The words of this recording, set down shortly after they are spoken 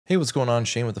Hey, what's going on?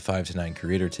 Shane with the 5 to 9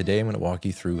 Creator. Today I'm going to walk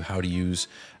you through how to use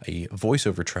a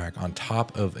voiceover track on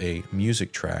top of a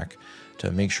music track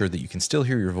to make sure that you can still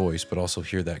hear your voice, but also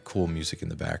hear that cool music in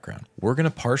the background. We're going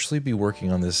to partially be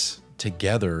working on this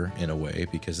together in a way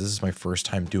because this is my first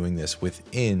time doing this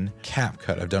within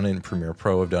CapCut. I've done it in Premiere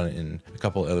Pro, I've done it in a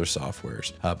couple other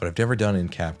softwares, but I've never done it in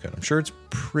CapCut. I'm sure it's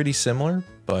pretty similar,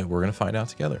 but we're gonna find out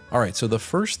together. All right, so the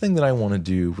first thing that I wanna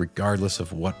do, regardless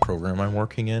of what program I'm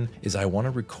working in, is I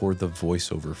wanna record the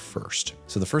voiceover first.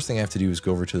 So the first thing I have to do is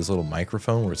go over to this little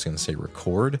microphone where it's gonna say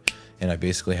record, and I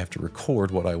basically have to record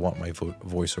what I want my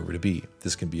voiceover to be.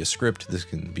 This can be a script, this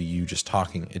can be you just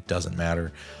talking, it doesn't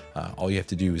matter. All you have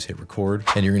to do is hit record,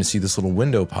 and you're gonna see this little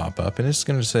window pop up, and it's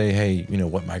gonna say, hey, you know,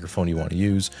 what microphone do you wanna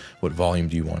use? What volume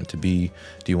do you want it to be?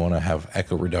 Do you wanna have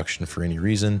echo reduction for any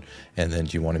reason? And then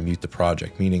do you wanna mute the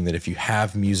project? Meaning that if you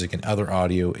have music and other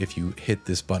audio, if you hit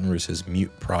this button where it says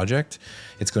mute project,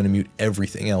 it's gonna mute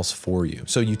everything else for you.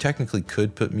 So you technically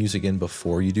could put music in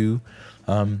before you do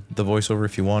the voiceover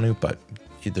if you want to, but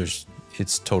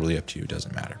it's totally up to you, it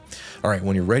doesn't matter. All right,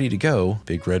 when you're ready to go,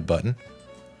 big red button.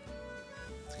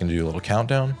 Gonna do a little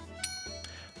countdown.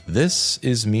 This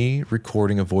is me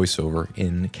recording a voiceover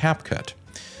in CapCut.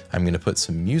 I'm gonna put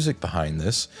some music behind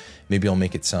this. Maybe I'll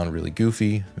make it sound really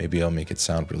goofy. Maybe I'll make it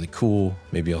sound really cool.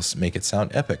 Maybe I'll make it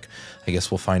sound epic. I guess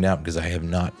we'll find out because I have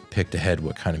not picked ahead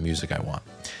what kind of music I want.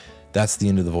 That's the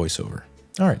end of the voiceover.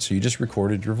 All right, so you just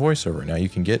recorded your voiceover. Now you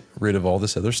can get rid of all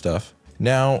this other stuff.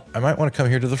 Now, I might want to come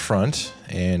here to the front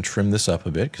and trim this up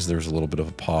a bit because there's a little bit of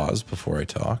a pause before I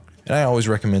talk. And I always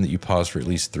recommend that you pause for at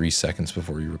least 3 seconds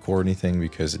before you record anything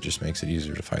because it just makes it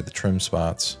easier to find the trim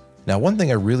spots. Now, one thing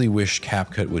I really wish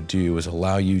CapCut would do is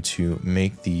allow you to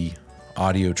make the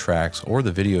audio tracks or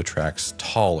the video tracks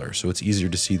taller so it's easier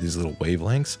to see these little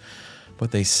wavelengths,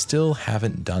 but they still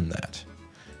haven't done that.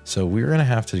 So we're going to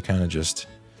have to kind of just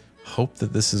hope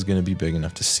that this is going to be big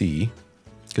enough to see,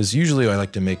 because usually I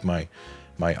like to make my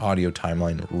audio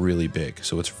timeline really big,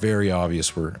 so it's very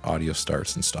obvious where audio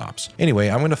starts and stops. Anyway,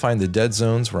 I'm going to find the dead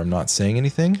zones where I'm not saying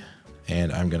anything,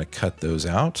 and I'm going to cut those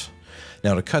out.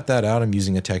 Now to cut that out, I'm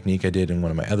using a technique I did in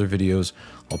one of my other videos.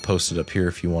 I'll post it up here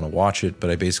if you want to watch it, but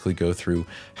I basically go through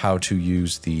how to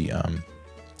use the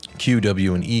Q,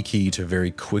 W, and E key to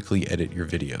very quickly edit your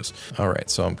videos. All right,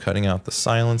 so I'm cutting out the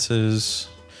silences.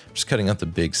 I'm just cutting out the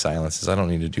big silences. I don't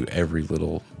need to do every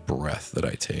little breath that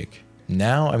I take.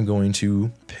 Now I'm going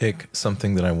to pick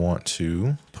something that I want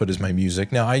to put as my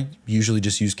music. Now I usually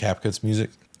just use CapCut's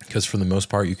music because for the most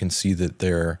part you can see that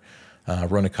they're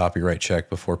run a copyright check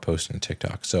before posting to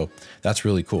TikTok. So that's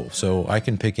really cool. So I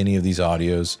can pick any of these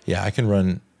audios. Yeah, I can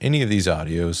run any of these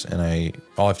audios and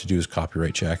all I have to do is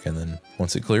copyright check, and then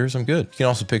once it clears, I'm good. You can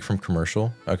also pick from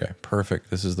commercial. Okay, perfect.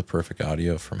 This is the perfect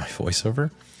audio for my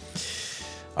voiceover.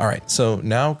 All right, so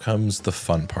now comes the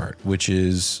fun part, which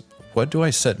is what do I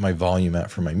set my volume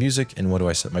at for my music and what do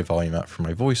I set my volume at for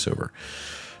my voiceover?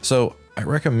 So I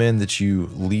recommend that you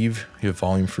leave your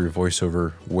volume for your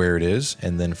voiceover where it is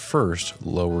and then first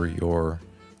lower your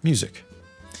music.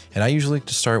 And I usually like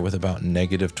to start with about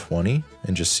 -20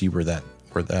 and just see where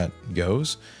that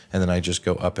goes. And then I just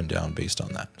go up and down based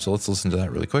on that. So let's listen to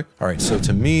that really quick. All right, so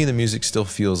to me, the music still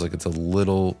feels like it's a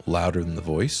little louder than the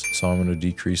voice. So I'm gonna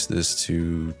decrease this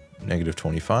to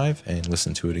 -25 and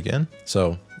listen to it again.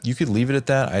 So you could leave it at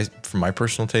that. For my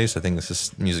personal taste, I think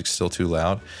music's still too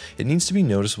loud. It needs to be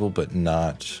noticeable, but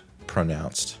not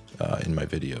pronounced in my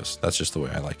videos. That's just the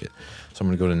way I like it. So I'm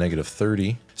gonna go to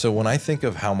 -30. So when I think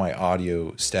of how my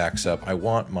audio stacks up, I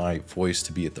want my voice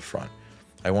to be at the front.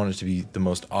 I want it to be the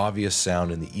most obvious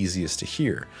sound and the easiest to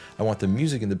hear. I want the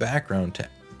music in the background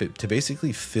to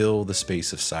basically fill the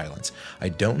space of silence. I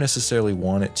don't necessarily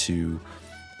want it to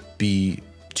be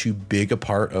too big a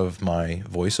part of my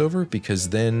voiceover because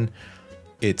then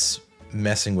it's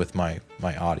messing with my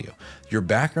audio. Your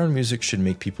background music should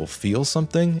make people feel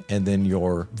something, and then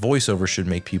your voiceover should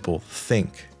make people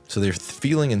think. So they're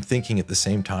feeling and thinking at the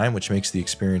same time, which makes the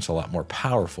experience a lot more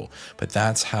powerful. But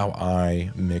that's how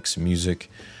I mix music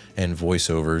and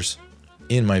voiceovers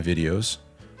in my videos.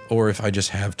 Or if I just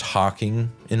have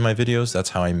talking in my videos,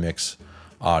 that's how I mix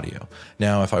audio.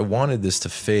 Now, if I wanted this to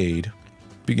fade,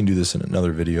 we can do this in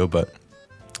another video, but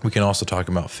we can also talk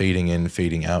about fading in,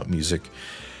 fading out music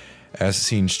as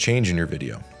scenes change in your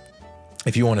video.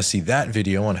 If you want to see that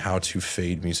video on how to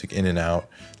fade music in and out,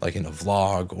 like in a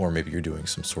vlog, or maybe you're doing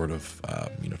some sort of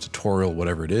tutorial,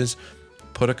 whatever it is,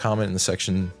 put a comment in the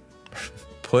section,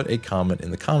 put a comment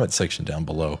in the comment section down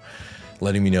below,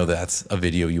 letting me know that's a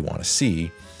video you want to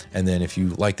see. And then if you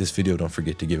like this video, don't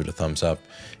forget to give it a thumbs up.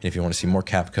 And if you want to see more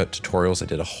CapCut tutorials, I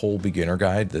did a whole beginner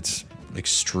guide that's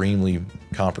extremely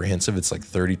comprehensive. It's like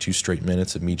 32 straight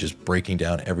minutes of me just breaking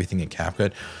down everything in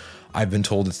CapCut. I've been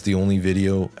told it's the only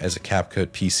video as a CapCut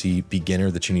PC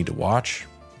beginner that you need to watch.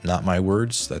 Not my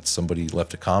words. That's somebody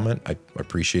left a comment. I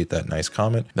appreciate that nice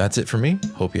comment. That's it for me.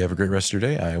 Hope you have a great rest of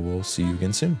your day. I will see you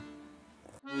again soon.